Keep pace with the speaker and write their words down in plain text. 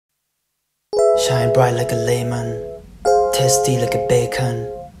Shine bright like a lemon, tasty like a bacon,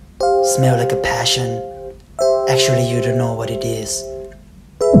 smell like a passion. Actually you don't know what it is.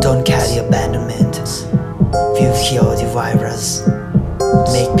 Don't carry abandonment. We'll kill the virus.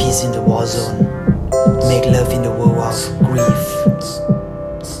 Make peace in the war zone. Make love in the world of grief.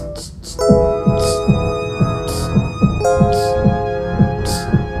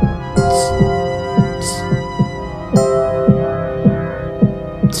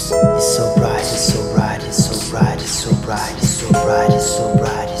 It's so bright, it's so bright, it's so bright, it's so bright, it's so bright, it's so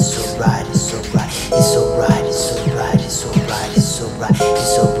bright, it's so bright, it's so bright, it's so bright, it's so bright, it's so bright, it's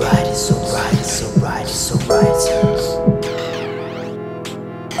so bright, it's so bright, it's so bright, it's so bright, it's so bright.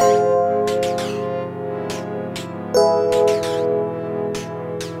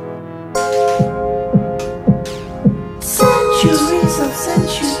 Centuries of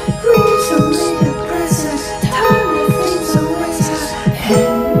centuries only the present time and things always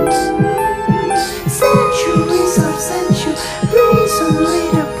happen. Centuries of centuries only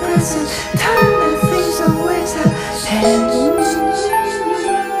the present time and things always happen.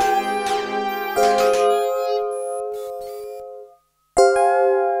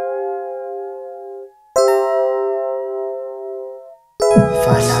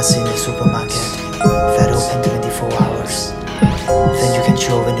 Find us in the supermarket, fat open 24 hours. Then you can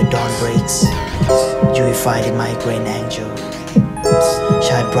show when the dawn breaks. You will find the migraine angel.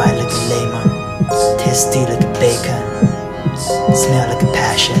 Shine bright like a lemon, tasty like a bacon, smell like a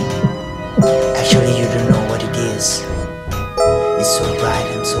passion. Actually you don't know what it is. It's so bright,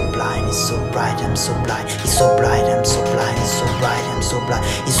 I'm so blind. It's so bright, I'm so blind. It's so bright, I'm so blind. It's so bright, I'm so blind.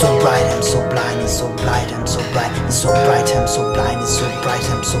 It's so bright, I'm so blind. It's so bright, I'm so blind. It's so bright, I'm so blind. It's so bright,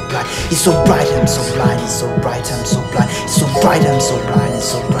 I'm so blind. It's so bright, I'm so blind. It's so bright, I'm so blind. It's so bright, I'm so blind. It's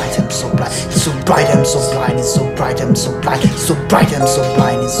so bright, I'm so blind. It's so bright, I'm so blind. It's so bright, I'm so blind. It's so bright, I'm so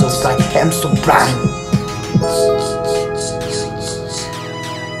blind. It's so bright, I'm so blind.